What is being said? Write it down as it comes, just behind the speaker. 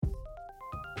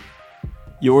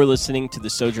You're listening to the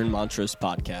Sojourn Montrose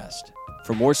podcast.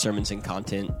 For more sermons and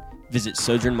content, visit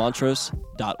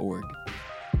sojournmontrose.org.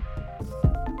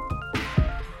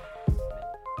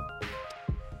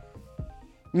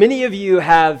 Many of you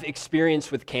have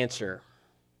experience with cancer,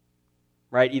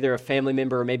 right? Either a family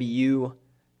member or maybe you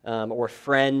or a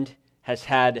friend has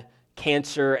had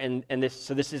cancer, and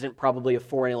this isn't probably a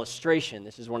foreign illustration.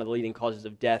 This is one of the leading causes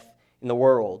of death in the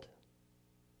world.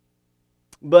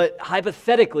 But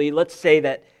hypothetically, let's say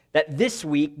that this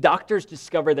week, doctors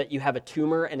discover that you have a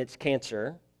tumor and it's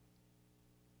cancer,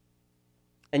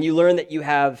 and you learn that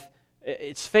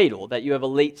it's fatal, that you have a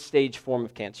late-stage form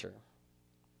of cancer.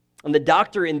 And the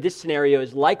doctor in this scenario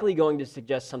is likely going to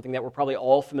suggest something that we're probably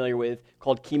all familiar with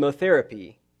called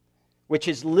chemotherapy, which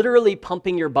is literally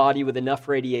pumping your body with enough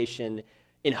radiation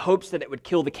in hopes that it would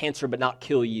kill the cancer but not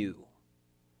kill you.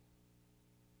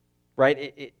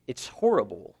 Right? It's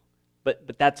horrible.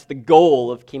 But that's the goal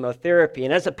of chemotherapy.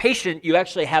 And as a patient, you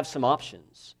actually have some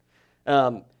options.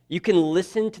 You can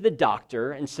listen to the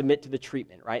doctor and submit to the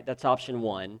treatment, right? That's option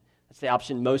one. That's the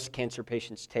option most cancer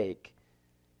patients take.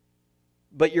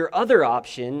 But your other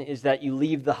option is that you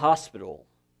leave the hospital.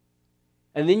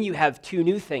 And then you have two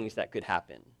new things that could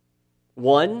happen.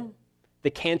 One, the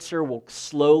cancer will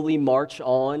slowly march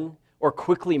on or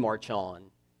quickly march on,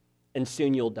 and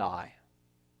soon you'll die.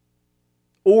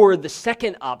 Or the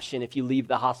second option, if you leave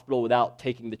the hospital without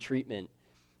taking the treatment,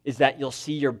 is that you'll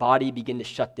see your body begin to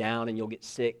shut down and you'll get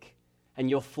sick, and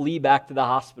you'll flee back to the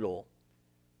hospital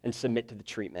and submit to the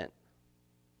treatment.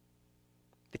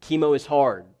 The chemo is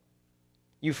hard.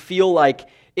 You feel like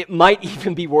it might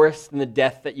even be worse than the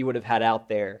death that you would have had out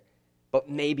there, but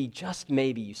maybe, just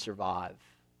maybe, you survive.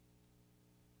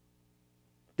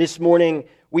 This morning,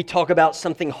 we talk about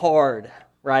something hard,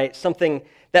 right? Something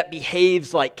that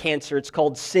behaves like cancer. It's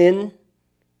called sin.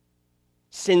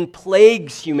 Sin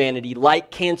plagues humanity like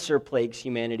cancer plagues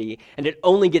humanity, and it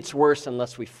only gets worse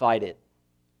unless we fight it.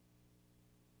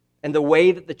 And the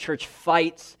way that the church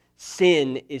fights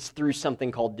sin is through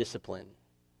something called discipline.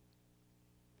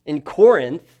 In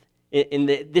Corinth, in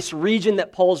this region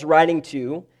that Paul's writing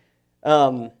to,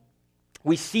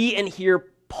 we see and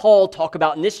hear Paul talk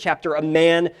about in this chapter a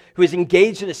man who is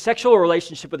engaged in a sexual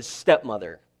relationship with his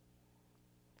stepmother.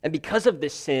 And because of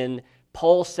this sin,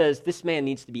 Paul says this man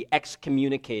needs to be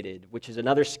excommunicated, which is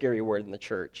another scary word in the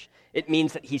church. It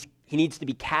means that he needs to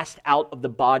be cast out of the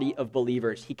body of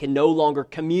believers. He can no longer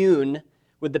commune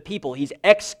with the people. He's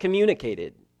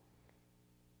excommunicated,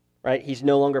 right? He's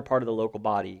no longer part of the local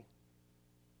body.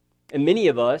 And many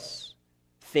of us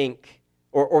think,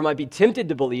 or might be tempted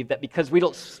to believe, that because we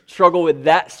don't struggle with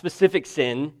that specific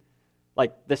sin,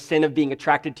 like the sin of being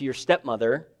attracted to your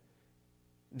stepmother,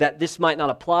 that this might not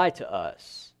apply to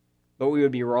us, but we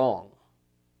would be wrong,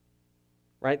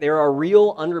 right? There are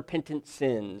real unrepentant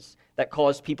sins that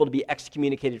cause people to be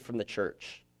excommunicated from the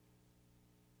church.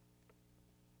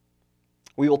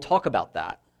 We will talk about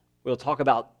that. We'll talk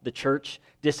about the church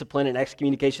discipline and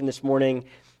excommunication this morning,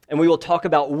 and we will talk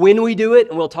about when we do it,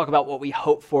 and we'll talk about what we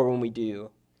hope for when we do.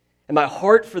 And my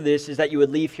heart for this is that you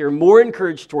would leave here more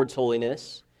encouraged towards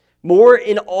holiness, more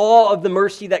in awe of the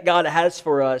mercy that God has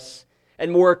for us,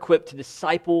 and more equipped to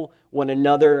disciple one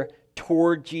another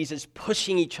toward Jesus,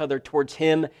 pushing each other towards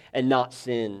Him and not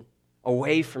sin,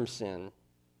 away from sin.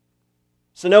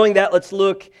 So knowing that, let's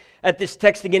look at this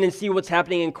text again and see what's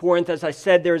happening in Corinth. As I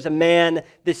said, there's a man,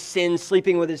 this sin,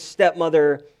 sleeping with his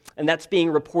stepmother, and that's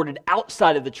being reported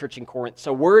outside of the church in Corinth.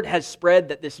 So word has spread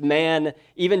that this man,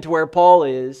 even to where Paul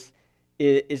is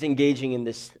engaging in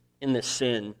this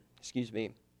sin.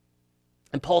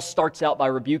 And Paul starts out by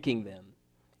rebuking them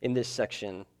in this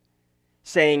section,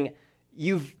 saying,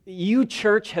 you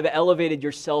church have elevated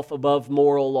yourself above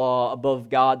moral law, above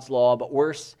God's law, but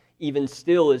worse even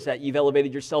still is that you've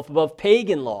elevated yourself above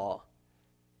pagan law.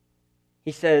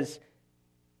 He says,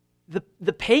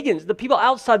 the pagans, the people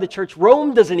outside the church,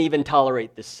 Rome doesn't even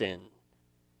tolerate this sin.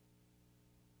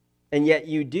 And yet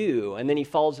you do. And then he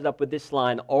follows it up with this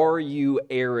line, are you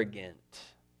arrogant?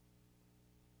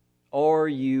 Are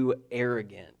you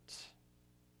arrogant?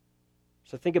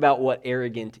 So think about what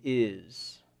arrogant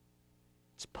is.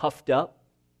 It's puffed up.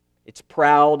 It's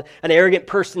proud. An arrogant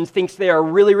person thinks they are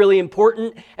really, really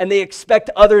important, and they expect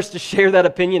others to share that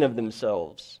opinion of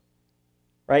themselves.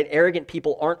 Right? Arrogant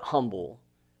people aren't humble.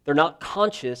 They're not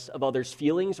conscious of others'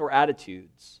 feelings or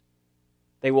attitudes.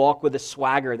 They walk with a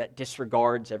swagger that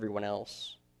disregards everyone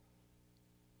else.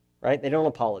 Right? They don't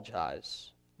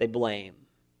apologize. They blame.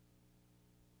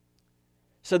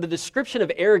 So the description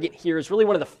of arrogant here is really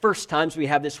one of the first times we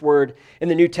have this word in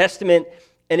the New Testament,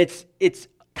 and it's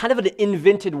kind of an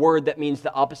invented word that means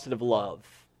the opposite of love.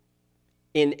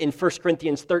 in 1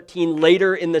 Corinthians 13.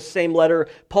 Later in the same letter,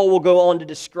 Paul will go on to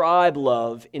describe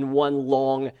love in one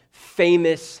long,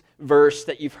 famous verse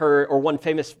that you've heard, or one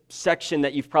famous section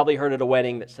that you've probably heard at a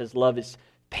wedding that says love is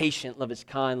patient, love is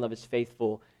kind, love is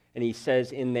faithful. And he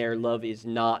says in there, love is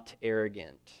not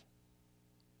arrogant.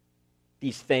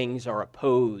 These things are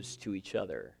opposed to each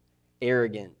other.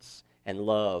 Arrogance and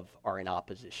love are in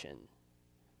opposition.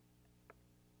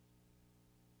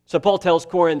 So Paul tells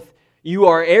Corinth, you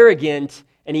are arrogant,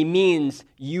 and he means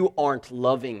you aren't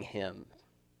loving him.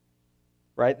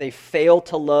 Right? They fail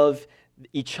to love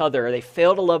each other. They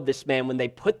fail to love this man when they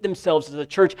put themselves as a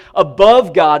church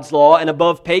above God's law and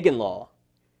above pagan law.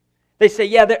 They say,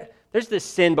 yeah, there's this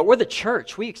sin, but we're the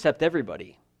church. We accept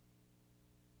everybody.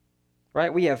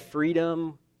 Right? We have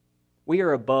freedom. We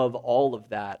are above all of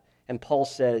that. And Paul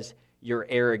says, you're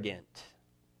arrogant.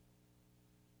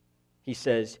 He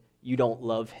says, you don't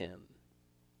love him.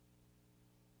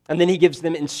 And then he gives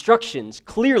them instructions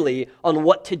clearly on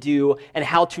what to do and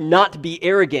how to not be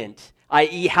arrogant,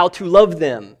 i.e., how to love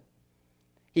them.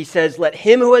 He says, let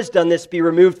him who has done this be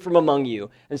removed from among you.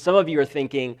 And some of you are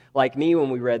thinking, like me when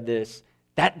we read this,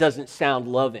 that doesn't sound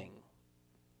loving.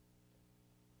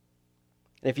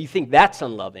 And if you think that's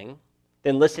unloving,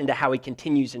 then listen to how he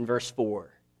continues in verse 4.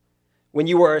 When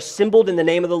you are assembled in the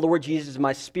name of the Lord Jesus,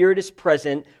 my spirit is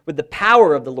present with the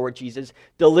power of the Lord Jesus.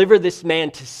 Deliver this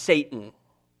man to Satan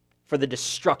for the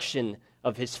destruction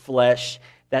of his flesh,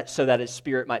 so that his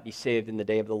spirit might be saved in the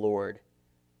day of the Lord.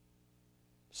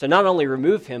 So not only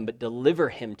remove him, but deliver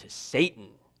him to Satan.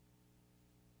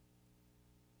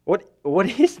 What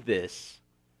is this?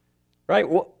 Right?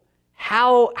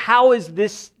 How is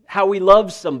this how we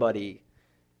love somebody?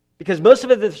 Because most of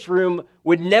us in this room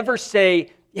would never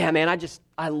say, yeah, man,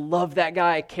 I love that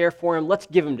guy, I care for him, let's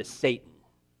give him to Satan.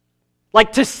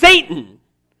 Like to Satan,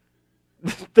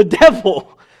 the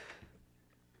devil.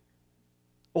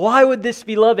 Why would this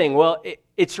be loving? Well,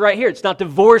 it's right here. It's not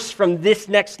divorced from this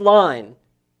next line.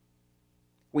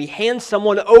 We hand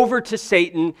someone over to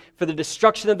Satan for the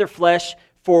destruction of their flesh,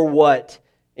 for what?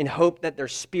 In hope that their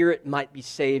spirit might be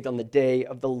saved on the day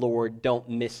of the Lord. Don't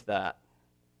miss that.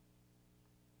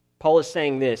 Paul is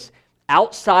saying this,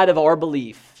 outside of our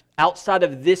belief, outside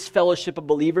of this fellowship of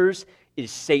believers,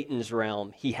 is Satan's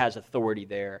realm. He has authority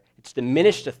there. It's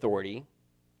diminished authority,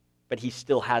 but he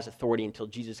still has authority until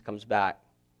Jesus comes back.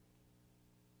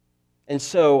 And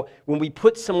so when we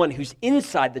put someone who's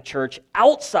inside the church,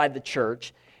 outside the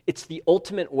church, it's the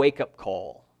ultimate wake-up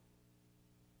call.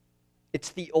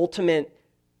 It's the ultimate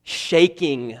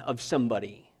shaking of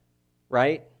somebody,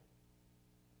 right?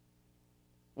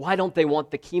 Why don't they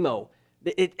want the chemo?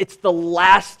 It's the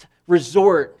last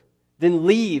resort. Then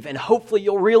leave, and hopefully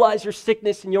you'll realize your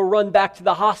sickness and you'll run back to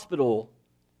the hospital.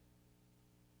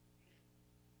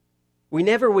 We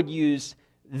never would use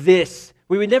this.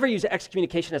 We would never use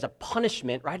excommunication as a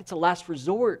punishment, right? It's a last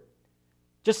resort.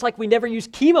 Just like we never use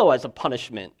chemo as a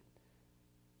punishment.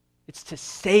 It's to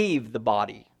save the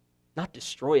body, not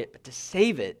destroy it, but to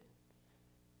save it.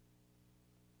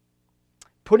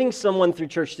 Putting someone through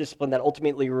church discipline that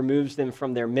ultimately removes them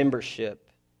from their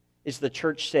membership is the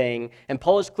church saying, and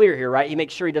Paul is clear here, right? He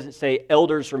makes sure he doesn't say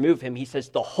elders remove him. He says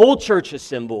the whole church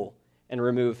assemble and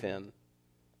remove him,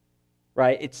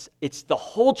 right? It's the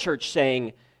whole church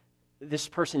saying this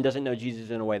person doesn't know Jesus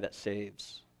in a way that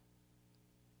saves.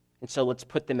 And so let's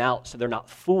put them out so they're not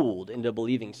fooled into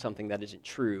believing something that isn't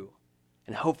true.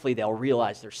 And hopefully they'll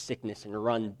realize their sickness and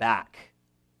run back.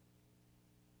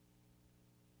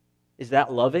 Is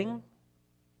that loving?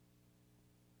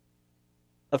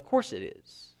 Of course it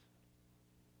is.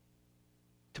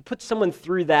 To put someone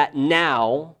through that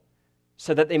now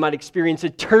so that they might experience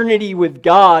eternity with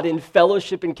God in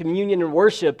fellowship and communion and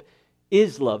worship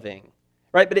is loving,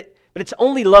 right? But it's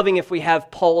only loving if we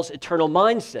have Paul's eternal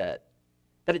mindset,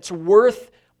 that it's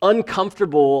worth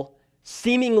uncomfortable,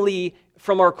 seemingly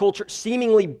from our culture,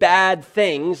 seemingly bad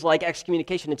things like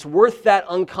excommunication. It's worth that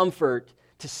uncomfort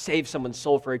to save someone's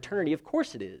soul for eternity. Of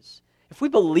course it is. If we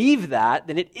believe that,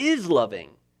 then it is loving,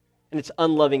 and it's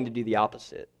unloving to do the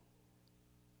opposite.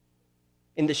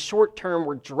 In the short term,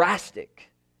 we're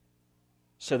drastic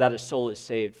so that a soul is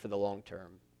saved for the long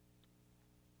term.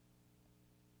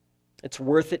 It's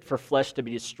worth it for flesh to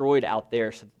be destroyed out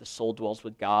there so that the soul dwells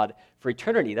with God for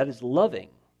eternity. That is loving.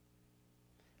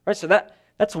 All right, so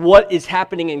that's what is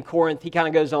happening in Corinth. He kind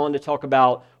of goes on to talk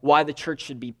about why the church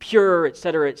should be pure, et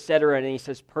cetera, and he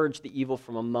says, purge the evil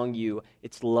from among you.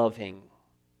 It's loving. All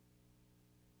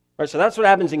right, so that's what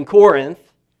happens in Corinth.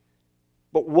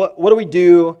 But what do we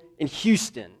do in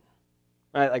Houston?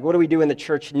 Right? Like, what do we do in the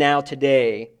church now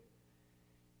today?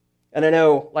 And I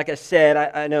know, like I said,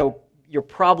 I know you're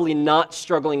probably not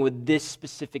struggling with this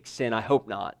specific sin. I hope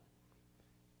not.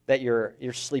 That you're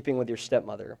sleeping with your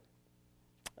stepmother.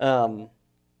 But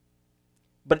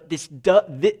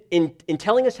in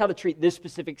telling us how to treat this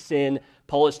specific sin,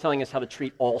 Paul is telling us how to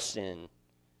treat all sin.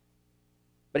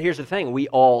 But here's the thing, we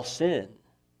all sin,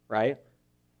 right?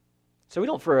 So we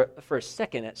don't for a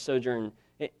second at Sojourn,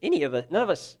 none of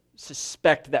us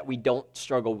suspect that we don't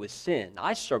struggle with sin.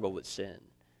 I struggle with sin.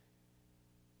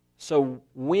 So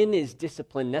when is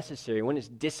discipline necessary? When is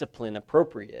discipline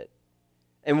appropriate?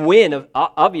 And when,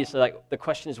 obviously, like the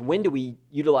question is, when do we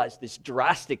utilize this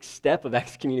drastic step of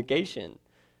excommunication?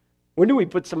 When do we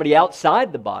put somebody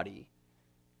outside the body?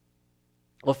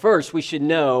 Well, first, we should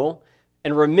know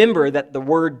and remember that the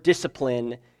word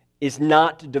discipline is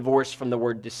not divorced from the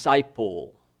word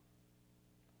disciple.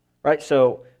 Right?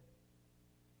 So,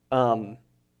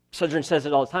 Sojourn says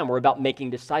it all the time. We're about making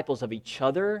disciples of each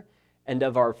other and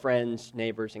of our friends,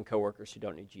 neighbors, and coworkers who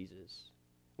don't know Jesus.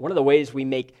 One of the ways we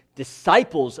make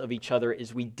disciples of each other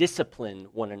is we discipline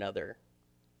one another,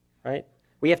 right?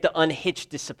 We have to unhitch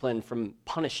discipline from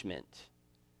punishment.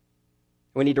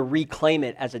 We need to reclaim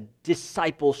it as a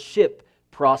discipleship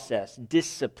process,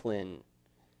 discipline.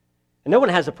 And no one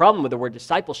has a problem with the word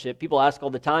discipleship. People ask all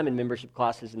the time in membership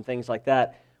classes and things like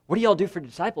that, what do y'all do for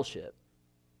discipleship?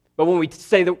 But when we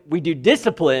say that we do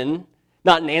discipline,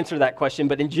 not in answer to that question,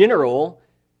 but in general,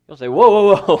 you'll say,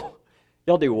 whoa.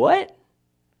 Y'all do what?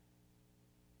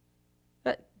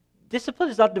 Discipline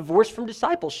is not divorced from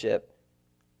discipleship.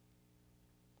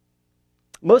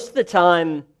 Most of the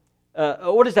time,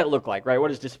 what does that look like, right? What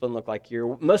does discipline look like here?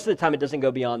 Most of the time, it doesn't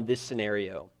go beyond this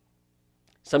scenario.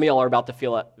 Some of y'all are about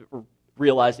to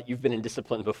realize that you've been in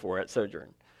discipline before at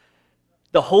Sojourn.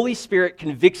 The Holy Spirit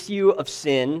convicts you of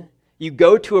sin. You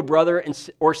go to a brother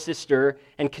or sister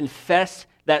and confess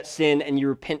that sin, and you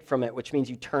repent from it, which means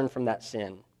you turn from that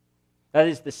sin. That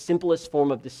is the simplest form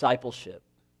of discipleship.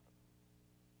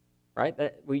 Right?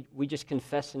 That we just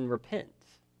confess and repent.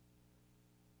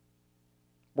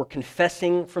 We're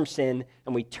confessing from sin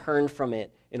and we turn from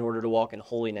it in order to walk in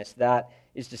holiness. That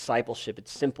is discipleship.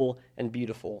 It's simple and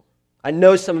beautiful. I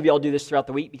know some of y'all do this throughout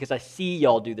the week because I see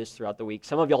y'all do this throughout the week.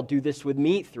 Some of y'all do this with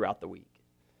me throughout the week.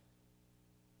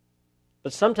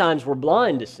 But sometimes we're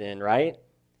blind to sin, right?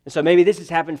 And so maybe this has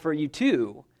happened for you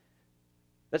too.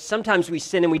 That sometimes we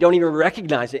sin and we don't even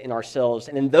recognize it in ourselves.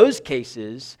 And in those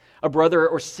cases, a brother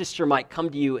or sister might come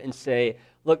to you and say,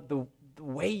 look, the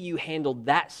way you handled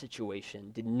that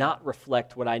situation did not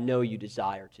reflect what I know you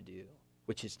desire to do,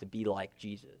 which is to be like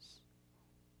Jesus.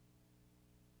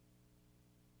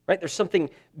 Right? There's something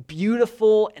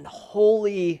beautiful and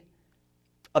holy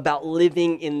about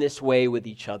living in this way with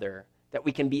each other, that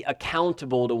we can be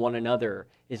accountable to one another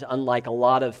is unlike a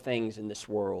lot of things in this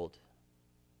world.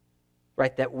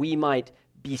 Right, that we might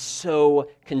be so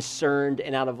concerned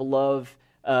and out of love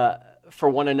for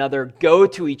one another, go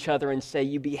to each other and say,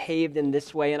 you behaved in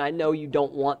this way, and I know you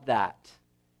don't want that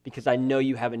because I know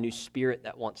you have a new spirit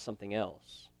that wants something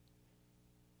else.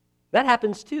 That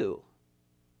happens too.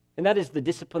 And that is the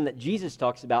discipline that Jesus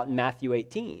talks about in Matthew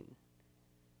 18.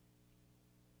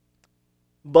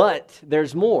 But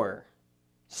there's more.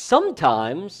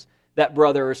 Sometimes that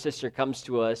brother or sister comes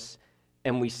to us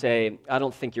and we say, I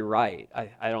don't think you're right.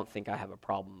 I don't think I have a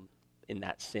problem in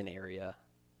that sin area.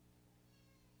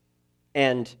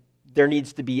 And there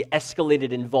needs to be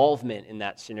escalated involvement in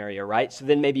that scenario, right? So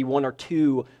then maybe one or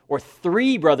two or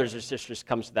three brothers or sisters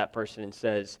comes to that person and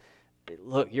says,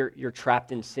 look, you're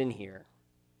trapped in sin here.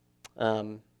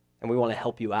 And we want to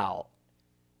help you out.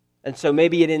 And so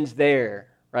maybe it ends there,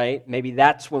 right? Maybe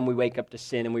that's when we wake up to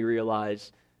sin and we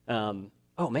realize,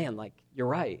 oh man, like, you're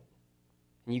right.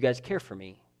 And you guys care for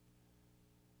me.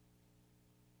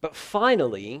 But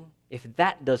finally, if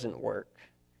that doesn't work,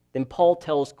 then Paul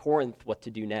tells Corinth what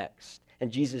to do next.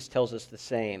 And Jesus tells us the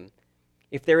same.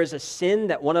 If there is a sin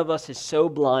that one of us is so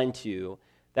blind to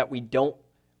that we don't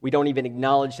even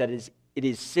acknowledge that it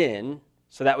is sin,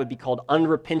 so that would be called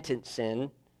unrepentant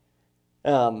sin,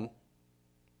 then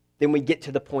we get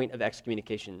to the point of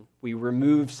excommunication. We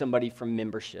remove somebody from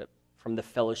membership, from the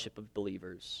fellowship of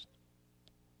believers.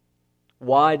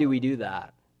 Why do we do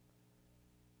that?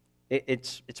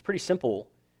 It's pretty simple.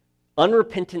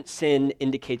 Unrepentant sin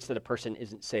indicates that a person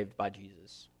isn't saved by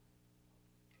Jesus.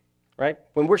 Right?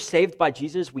 When we're saved by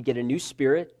Jesus, we get a new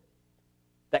spirit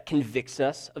that convicts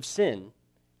us of sin.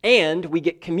 And we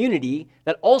get community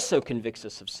that also convicts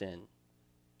us of sin.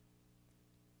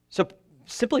 So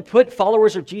simply put,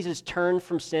 followers of Jesus turn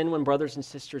from sin when brothers and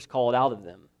sisters call it out of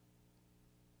them.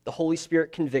 The Holy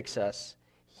Spirit convicts us.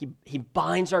 He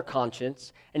binds our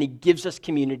conscience, and he gives us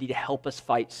community to help us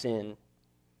fight sin.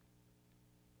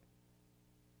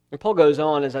 And Paul goes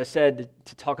on, as I said,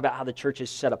 to talk about how the church is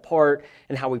set apart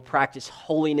and how we practice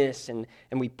holiness and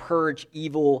we purge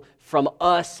evil from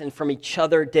us and from each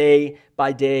other day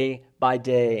by day by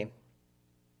day.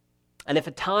 And if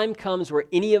a time comes where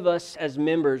any of us as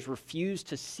members refuse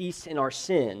to cease in our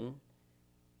sin,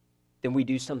 then we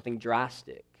do something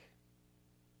drastic.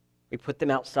 We put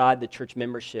them outside the church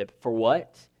membership. For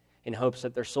what? In hopes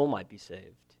that their soul might be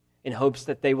saved. In hopes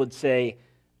that they would say,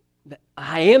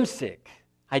 I am sick.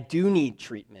 I do need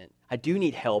treatment. I do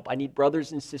need help. I need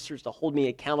brothers and sisters to hold me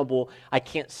accountable. I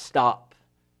can't stop.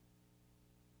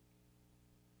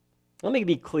 Let me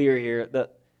be clear here.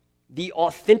 The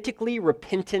authentically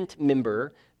repentant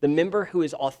member, the member who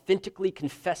is authentically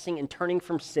confessing and turning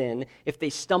from sin, if they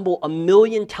stumble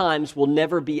 1,000,000 times, will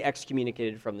never be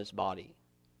excommunicated from this body.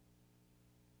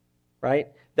 Right?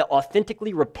 The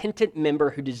authentically repentant member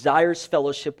who desires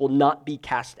fellowship will not be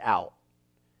cast out.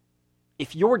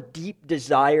 If your deep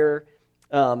desire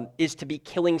is to be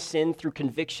killing sin through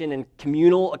conviction and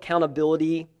communal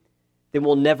accountability, then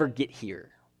we'll never get here.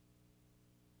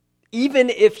 Even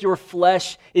if your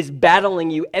flesh is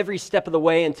battling you every step of the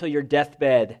way until your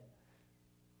deathbed,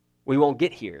 we won't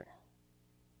get here.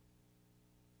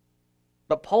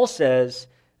 But Paul says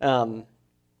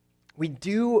we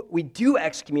do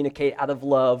excommunicate out of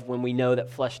love when we know that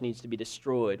flesh needs to be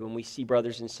destroyed, when we see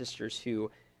brothers and sisters who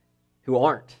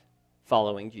aren't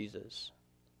following Jesus.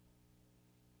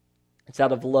 It's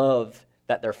out of love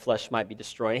that their flesh might be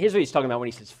destroyed. And here's what he's talking about when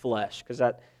he says flesh, because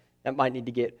that might need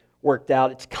to get worked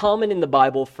out. It's common in the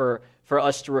Bible for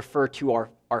us to refer to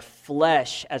our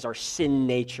flesh as our sin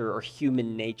nature or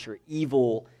human nature,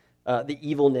 evil, the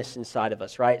evilness inside of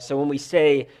us, right? So when we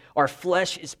say our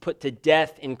flesh is put to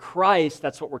death in Christ,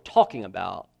 that's what we're talking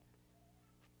about.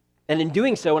 And in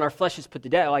doing so, when our flesh is put to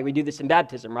death, like we do this in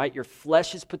baptism, right? Your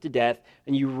flesh is put to death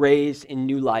and you raise in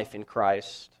new life in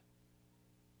Christ.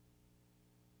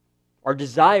 Our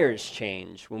desires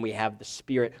change when we have the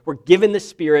Spirit. We're given the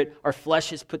Spirit, our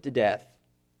flesh is put to death.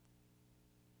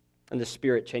 And the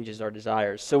Spirit changes our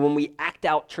desires. So when we act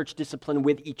out church discipline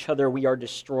with each other, we are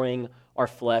destroying our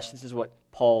flesh. This is what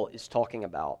Paul is talking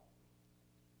about.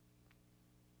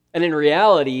 And in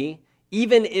reality,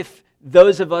 even if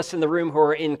those of us in the room who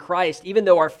are in Christ, even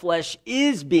though our flesh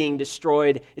is being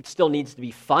destroyed, it still needs to be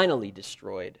finally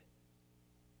destroyed.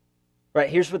 Right,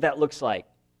 here's what that looks like.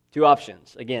 2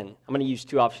 options. Again, I'm going to use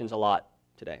 2 options a lot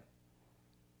today.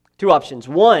 2 options.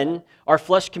 1, our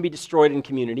flesh can be destroyed in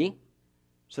community.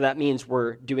 So that means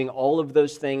we're doing all of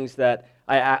those things that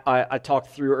I talked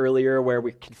through earlier, where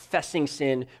we're confessing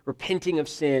sin, repenting of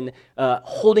sin,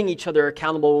 holding each other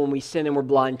accountable when we sin and we're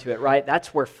blind to it, right?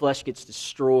 That's where flesh gets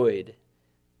destroyed.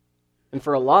 And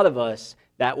for a lot of us,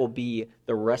 that will be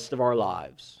the rest of our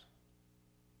lives.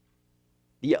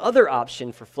 The other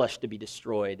option for flesh to be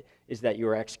destroyed is that you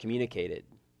are excommunicated,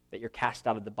 that you're cast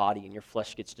out of the body and your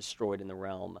flesh gets destroyed in the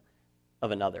realm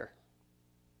of another.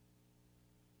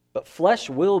 But flesh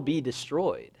will be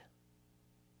destroyed.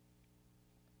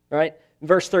 Right? In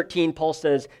verse 13, Paul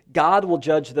says, God will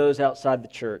judge those outside the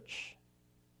church.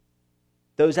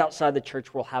 Those outside the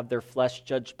church will have their flesh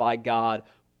judged by God,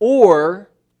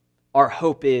 or our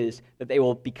hope is that they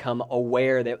will become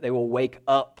aware, that they will wake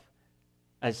up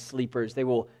as sleepers. They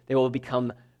will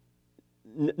become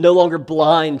no longer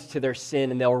blind to their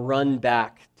sin, and they'll run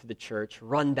back to the church,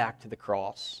 run back to the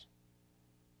cross.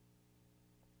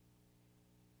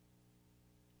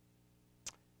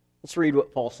 Let's read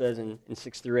what Paul says in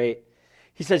 6 through 8.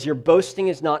 He says, your boasting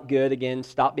is not good. Again,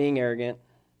 stop being arrogant.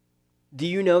 Do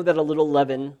you know that a little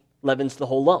leaven leavens the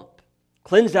whole lump?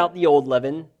 Cleanse out the old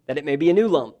leaven, that it may be a new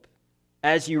lump,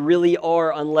 as you really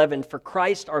are unleavened. For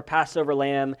Christ, our Passover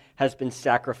lamb, has been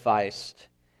sacrificed.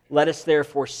 Let us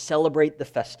therefore celebrate the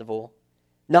festival,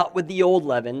 not with the old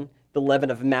leaven, the leaven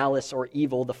of malice or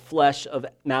evil, the flesh of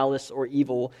malice or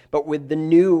evil, but with the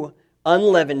new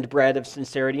unleavened bread of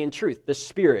sincerity and truth, the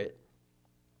Spirit.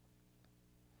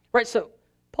 Right, so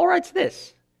Paul writes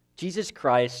this: Jesus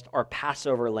Christ, our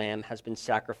Passover lamb, has been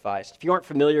sacrificed. If you aren't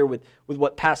familiar with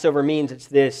what Passover means, it's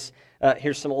this.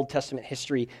 Here's some Old Testament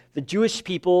history. The Jewish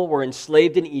people were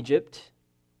enslaved in Egypt,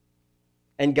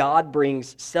 and God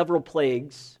brings several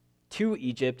plagues to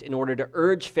Egypt in order to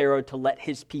urge Pharaoh to let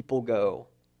his people go.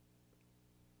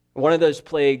 One of those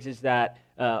plagues is that,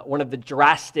 one of the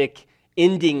drastic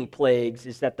ending plagues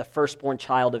is that the firstborn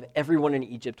child of everyone in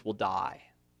Egypt will die.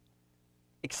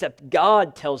 Except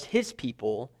God tells his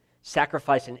people,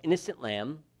 sacrifice an innocent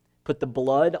lamb, put the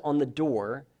blood on the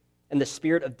door, and the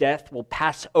spirit of death will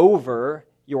pass over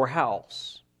your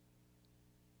house.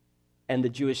 And the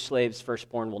Jewish slave's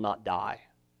firstborn will not die.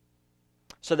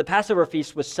 So the Passover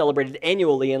feast was celebrated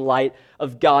annually in light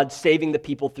of God saving the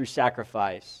people through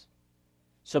sacrifice.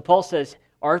 So Paul says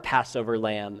our Passover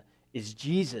lamb is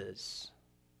Jesus.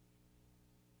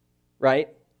 Right?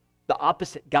 The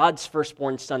opposite. God's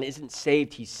firstborn son isn't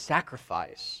saved, he's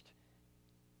sacrificed.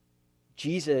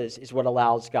 Jesus is what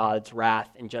allows God's wrath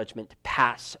and judgment to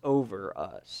pass over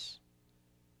us.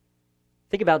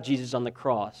 Think about Jesus on the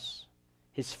cross.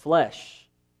 His flesh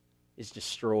is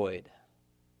destroyed.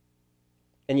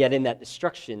 And yet in that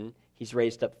destruction, he's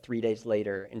raised up 3 days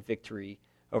later in victory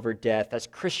over death. As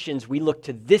Christians, we look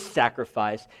to this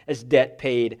sacrifice as debt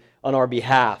paid on our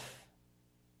behalf.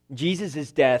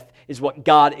 Jesus' death is what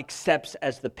God accepts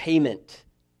as the payment,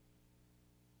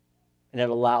 and it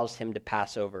allows him to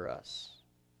pass over us.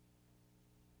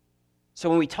 So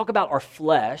when we talk about our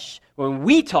flesh,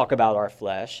 we talk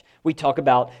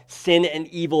about sin and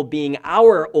evil being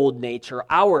our old nature,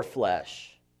 our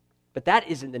flesh. But that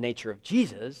isn't the nature of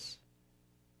Jesus.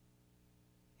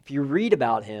 If you read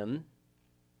about him,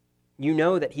 you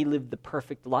know that he lived the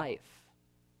perfect life,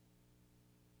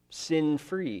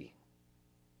 sin-free.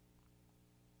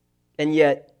 And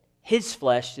yet, his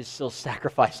flesh is still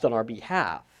sacrificed on our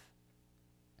behalf.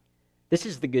 This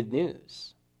is the good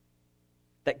news.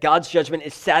 That God's judgment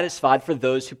is satisfied for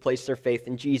those who place their faith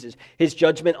in Jesus. His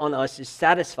judgment on us is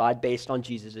satisfied based on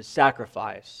Jesus'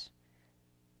 sacrifice.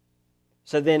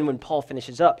 So then when Paul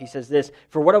finishes up, he says this,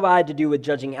 "For what have I to do with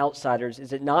judging outsiders?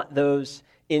 Is it not those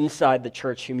inside the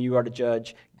church whom you are to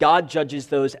judge? God judges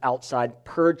those outside.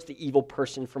 Purge the evil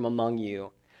person from among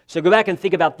you." So go back and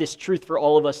think about this truth for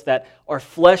all of us, that our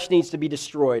flesh needs to be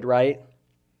destroyed, right?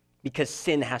 Because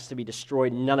sin has to be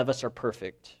destroyed. None of us are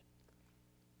perfect.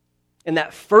 And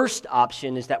that first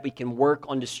option is that we can work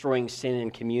on destroying sin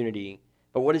in community.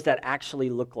 But what does that actually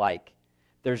look like?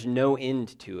 There's no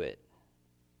end to it.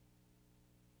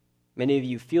 Many of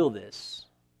you feel this.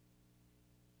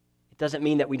 It doesn't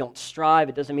mean that we don't strive.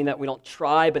 It doesn't mean that we don't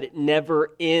try, but it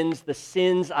never ends. The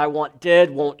sins I want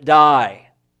dead won't die.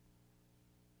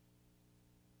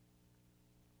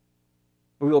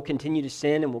 We will continue to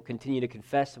sin, and we'll continue to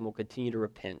confess, and we'll continue to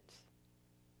repent.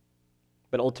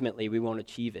 But ultimately, we won't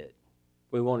achieve it.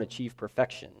 We won't achieve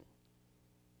perfection.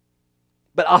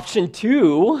 But option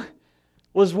 2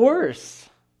 was worse.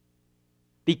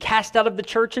 Be cast out of the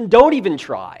church and don't even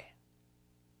try.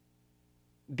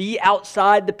 Be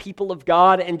outside the people of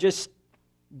God and just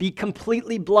be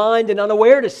completely blind and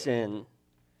unaware to sin.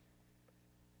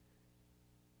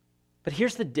 But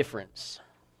here's the difference.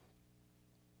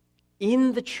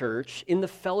 In the church, in the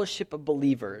fellowship of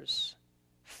believers,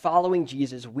 following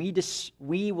Jesus,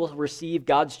 we will receive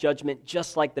God's judgment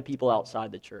just like the people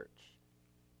outside the church.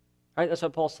 All right, that's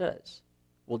what Paul says.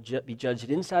 We'll be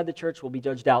judged inside the church, we'll be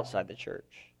judged outside the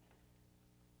church.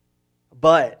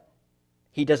 But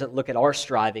he doesn't look at our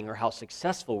striving or how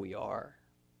successful we are.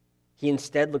 He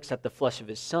instead looks at the flesh of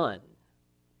his Son,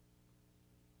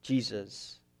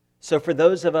 Jesus. So for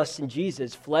those of us in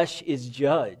Jesus, flesh is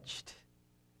judged.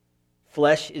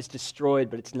 Flesh is destroyed,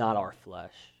 but it's not our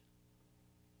flesh.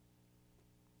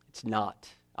 It's not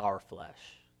our flesh.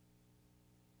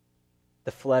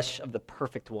 The flesh of the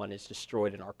perfect one is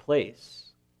destroyed in our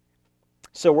place.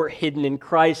 So we're hidden in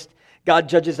Christ. God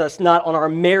judges us not on our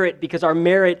merit, because our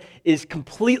merit is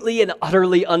completely and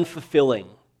utterly unfulfilling.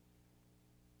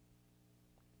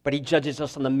 But he judges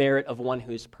us on the merit of one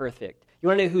who is perfect. You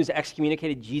want to know who's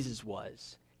excommunicated? Jesus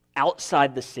was.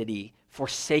 Outside the city,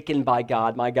 forsaken by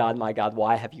God. My God,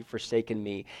 why have you forsaken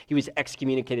me? He was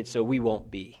excommunicated so we won't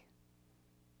be.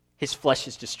 His flesh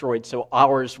is destroyed so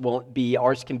ours won't be.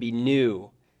 Ours can be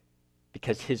new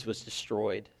because his was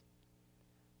destroyed.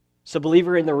 So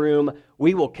believer in the room,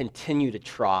 we will continue to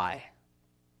try.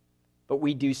 But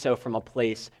we do so from a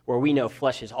place where we know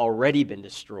flesh has already been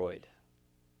destroyed.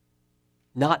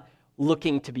 Not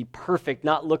looking to be perfect,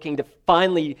 not looking to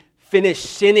finally finish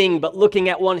sinning, but looking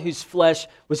at one whose flesh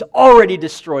was already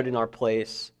destroyed in our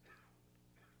place.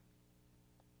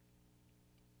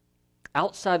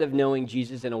 Outside of knowing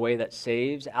Jesus in a way that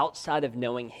saves, outside of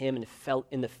knowing him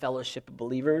in the fellowship of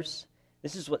believers,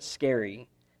 this is what's scary,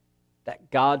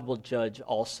 that God will judge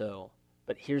also.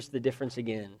 But here's the difference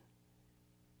again.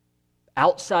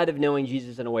 Outside of knowing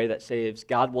Jesus in a way that saves,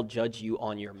 God will judge you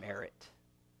on your merit.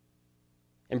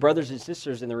 And brothers and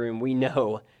sisters in the room, we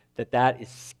know that that is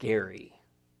scary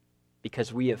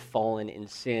because we have fallen in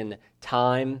sin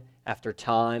time after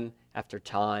time after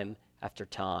time after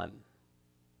time.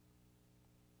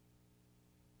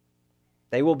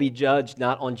 They will be judged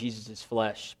not on Jesus'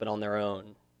 flesh, but on their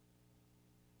own.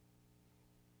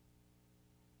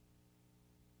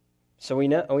 So we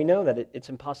know that it's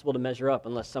impossible to measure up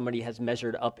unless somebody has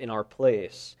measured up in our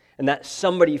place. And that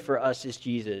somebody for us is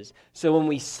Jesus. So when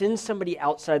we send somebody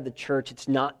outside the church, it's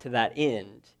not to that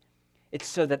end. It's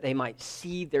so that they might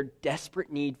see their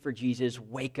desperate need for Jesus,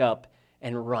 wake up,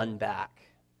 and run back.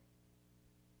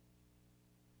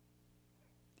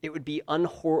 It would be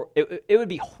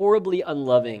horribly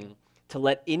unloving to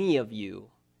let any of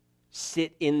you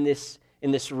sit in this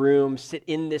room, sit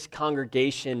in this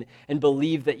congregation, and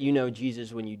believe that you know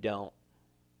Jesus when you don't.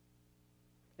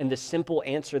 And the simple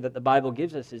answer that the Bible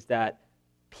gives us is that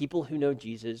people who know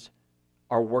Jesus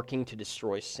are working to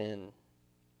destroy sin.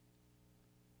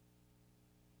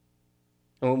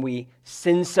 And when we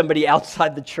send somebody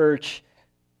outside the church,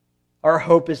 our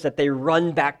hope is that they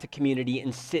run back to community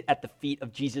and sit at the feet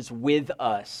of Jesus with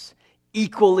us,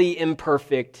 equally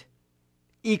imperfect,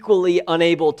 equally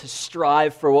unable to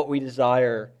strive for what we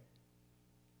desire.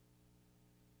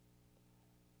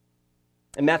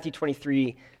 In Matthew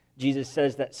 23, Jesus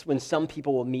says that when some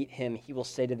people will meet him, he will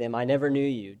say to them, "I never knew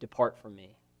you, depart from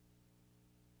me."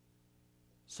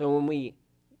 So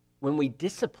when we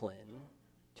discipline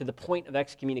to the point of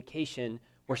excommunication,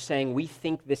 we're saying we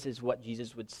think this is what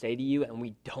Jesus would say to you, and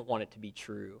we don't want it to be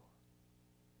true.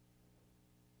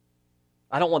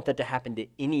 I don't want that to happen to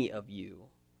any of you.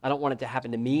 I don't want it to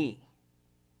happen to me.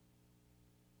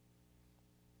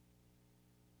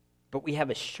 But we have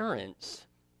assurance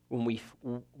when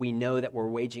we know that we're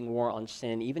waging war on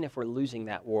sin. Even if we're losing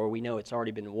that war, we know it's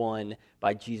already been won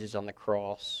by Jesus on the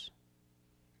cross.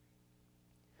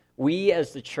 We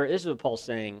as the church, this is what Paul's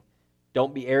saying,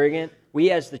 don't be arrogant.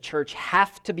 We as the church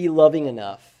have to be loving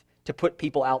enough to put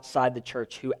people outside the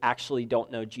church who actually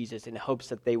don't know Jesus in hopes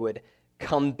that they would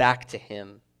come back to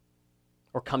him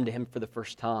or come to him for the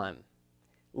first time.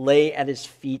 Lay at his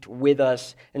feet with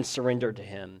us and surrender to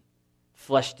him.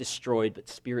 Flesh destroyed, but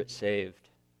spirit saved.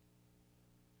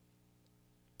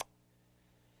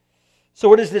 So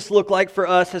what does this look like for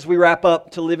us as we wrap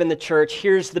up to live in the church?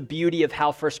 Here's the beauty of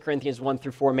how 1 Corinthians 1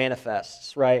 through 4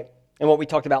 manifests, right? And what we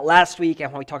talked about last week,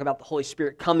 and when we talk about the Holy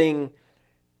Spirit coming,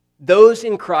 those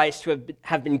in Christ who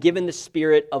have been given the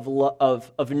spirit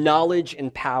of knowledge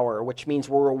and power, which means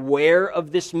we're aware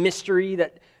of this mystery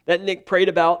that Nick prayed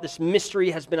about. This mystery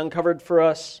has been uncovered for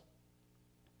us,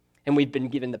 and we've been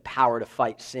given the power to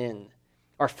fight sin.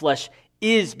 Our flesh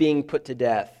is being put to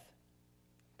death.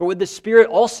 But with the Spirit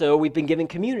also, we've been given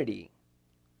community.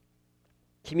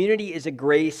 Community is a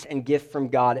grace and gift from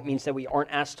God. It means that we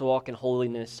aren't asked to walk in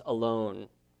holiness alone,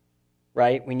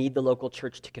 right? We need the local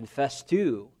church to confess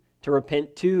to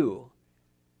repent to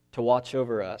watch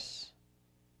over us.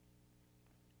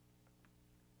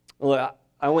 Well,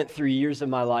 I went through years of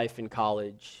my life in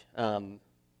college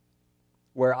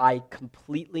where I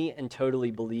completely and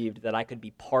totally believed that I could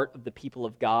be part of the people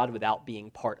of God without being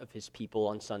part of his people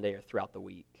on Sunday or throughout the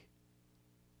week.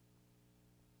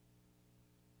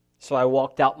 So I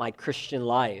walked out my Christian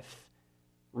life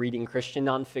reading Christian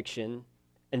nonfiction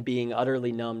and being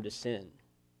utterly numb to sin.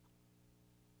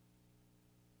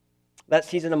 That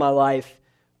season of my life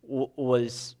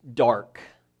was dark.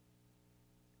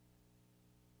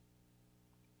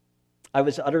 I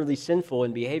was utterly sinful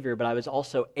in behavior, but I was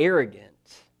also arrogant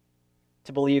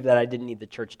to believe that I didn't need the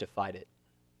church to fight it,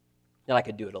 that I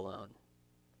could do it alone.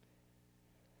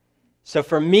 So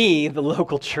for me, the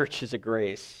local church is a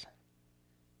grace,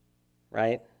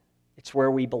 right? It's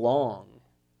where we belong.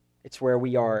 It's where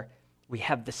we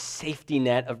have the safety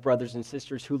net of brothers and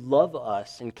sisters who love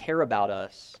us and care about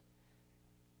us.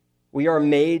 We are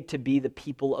made to be the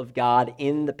people of God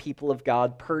in the people of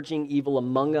God, purging evil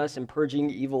among us and purging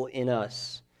evil in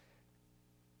us.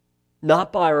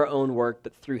 Not by our own work,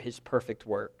 but through his perfect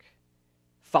work.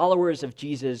 Followers of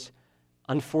Jesus,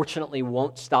 unfortunately,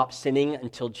 won't stop sinning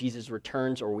until Jesus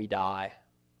returns or we die.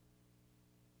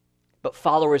 But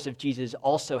followers of Jesus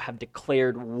also have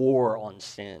declared war on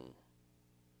sin.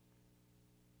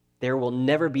 There will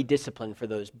never be discipline for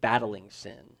those battling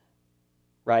sin.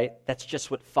 Right? That's just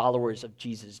what followers of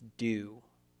Jesus do.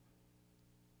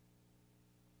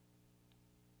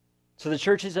 So the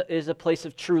church is a place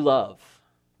of true love,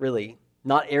 really.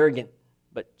 Not arrogant,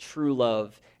 but true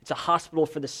love. It's a hospital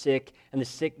for the sick, and the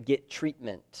sick get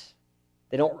treatment.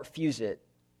 They don't refuse it.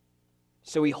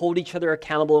 So we hold each other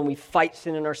accountable, and we fight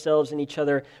sin in ourselves and each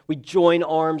other. We join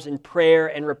arms in prayer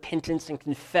and repentance and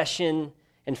confession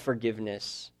and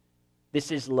forgiveness.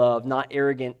 This is love, not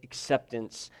arrogant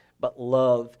acceptance, but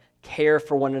love, care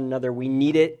for one another. We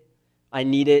need it. I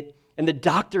need it. And the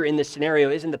doctor in this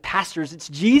scenario isn't the pastors, it's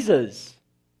Jesus.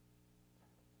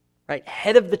 Right?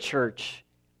 Head of the church,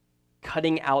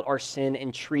 cutting out our sin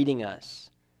and treating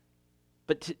us.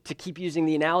 But to keep using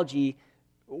the analogy,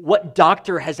 what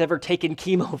doctor has ever taken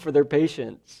chemo for their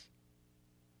patients?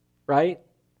 Right?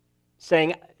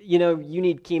 saying, you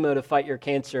need chemo to fight your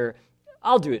cancer.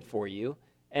 I'll do it for you,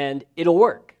 and it'll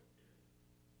work.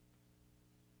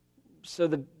 So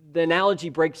the analogy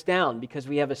breaks down because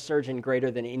we have a surgeon greater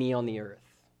than any on the earth.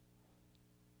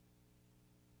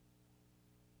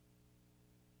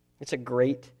 It's a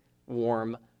great,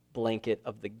 warm blanket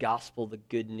of the gospel, the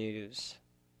good news.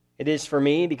 It is for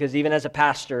me because even as a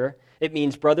pastor, it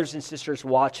means brothers and sisters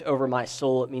watch over my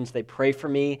soul. It means they pray for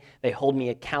me. They hold me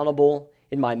accountable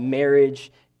in my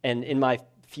marriage and in my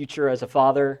future as a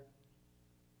father.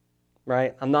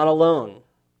 Right? I'm not alone.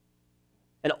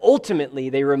 And ultimately,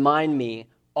 they remind me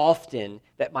often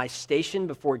that my station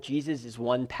before Jesus is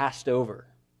one passed over.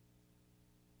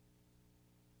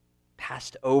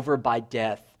 Passed over by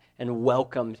death and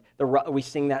welcomed. We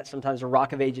sing that sometimes, the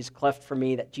rock of ages cleft for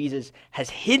me, that Jesus has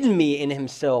hidden me in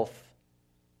himself.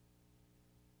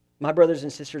 My brothers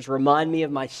and sisters, remind me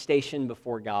of my station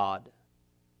before God,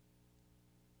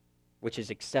 which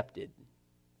is accepted.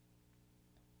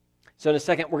 So in a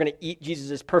second, we're going to eat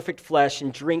Jesus' perfect flesh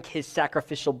and drink his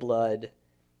sacrificial blood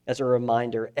as a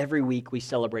reminder. Every week we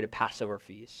celebrate a Passover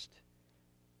feast.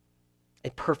 A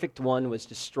perfect one was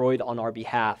destroyed on our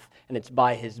behalf, and it's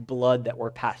by his blood that we're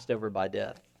passed over by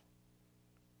death.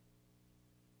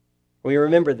 We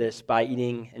remember this by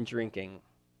eating and drinking.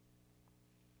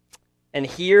 And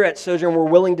here at Sojourn, we're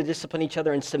willing to discipline each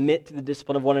other and submit to the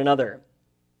discipline of one another.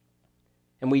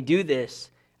 And we do this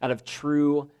out of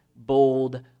true,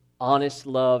 bold, honest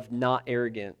love, not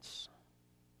arrogance.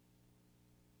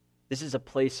 This is a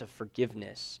place of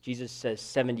forgiveness. Jesus says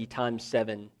 70 times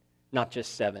 7, not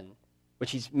just 7,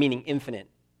 which he's meaning infinite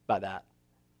by that.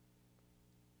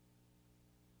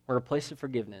 We're a place of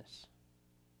forgiveness.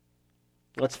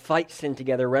 Let's fight sin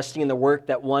together, resting in the work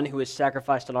that one who is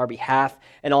sacrificed on our behalf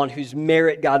and on whose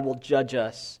merit God will judge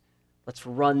us. Let's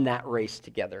run that race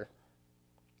together.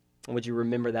 And would you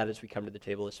remember that as we come to the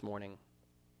table this morning?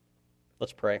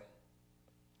 Let's pray.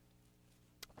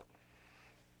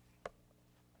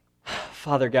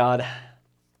 Father God,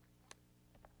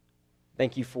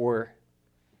 thank you for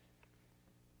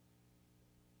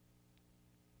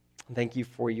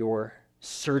your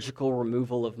surgical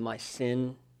removal of my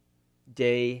sin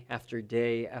day after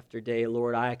day after day.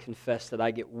 Lord, I confess that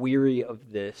I get weary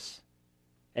of this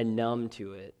and numb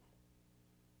to it.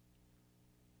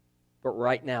 But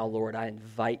right now, Lord, I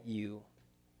invite you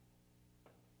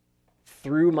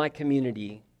through my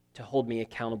community to hold me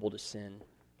accountable to sin.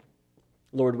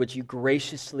 Lord, would you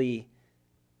graciously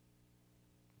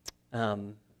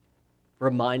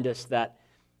remind us that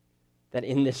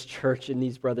in this church, in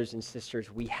these brothers and sisters,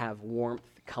 we have warmth,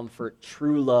 comfort,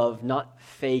 true love, not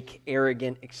fake,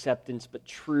 arrogant acceptance, but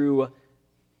true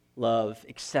love,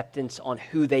 acceptance on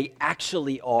who they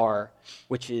actually are,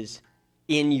 which is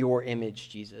in your image,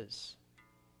 Jesus.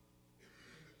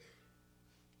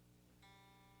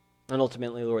 And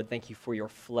ultimately, Lord, thank you for your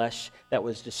flesh that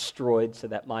was destroyed so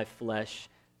that my flesh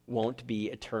won't be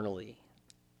eternally.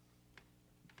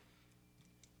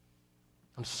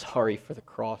 I'm sorry for the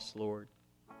cross, Lord.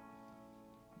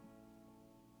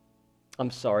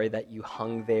 I'm sorry that you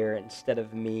hung there instead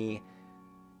of me.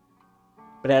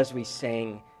 But as we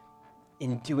sang,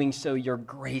 in doing so, your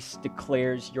grace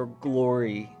declares your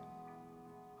glory.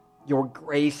 Your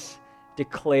grace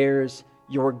declares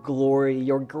your glory.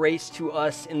 Your grace to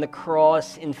us in the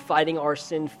cross, in fighting our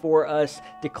sin for us,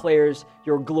 declares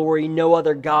your glory. No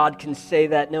other God can say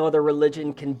that. No other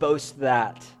religion can boast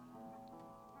that.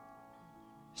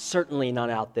 Certainly not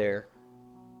out there.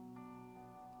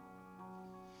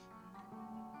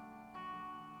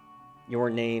 Your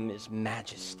name is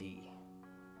majesty.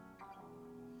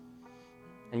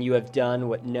 And you have done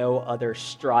what no other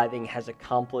striving has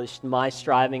accomplished. My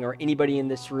striving or anybody in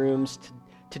this room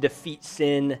to defeat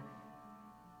sin.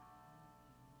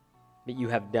 But you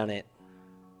have done it.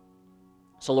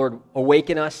 So Lord,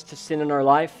 awaken us to sin in our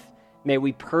life. May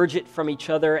we purge it from each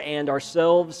other and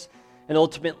ourselves. And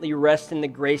ultimately rest in the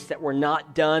grace that we're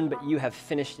not done, but you have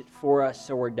finished it for us,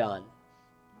 so we're done.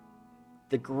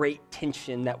 The great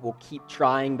tension that we'll keep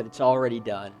trying, but it's already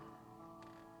done.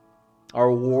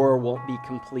 Our war won't be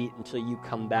complete until you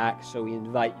come back, so we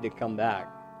invite you to come back.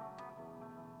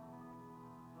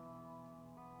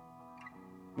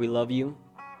 We love you.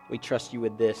 We trust you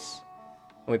with this.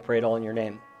 And we pray it all in your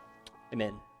name.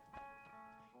 Amen.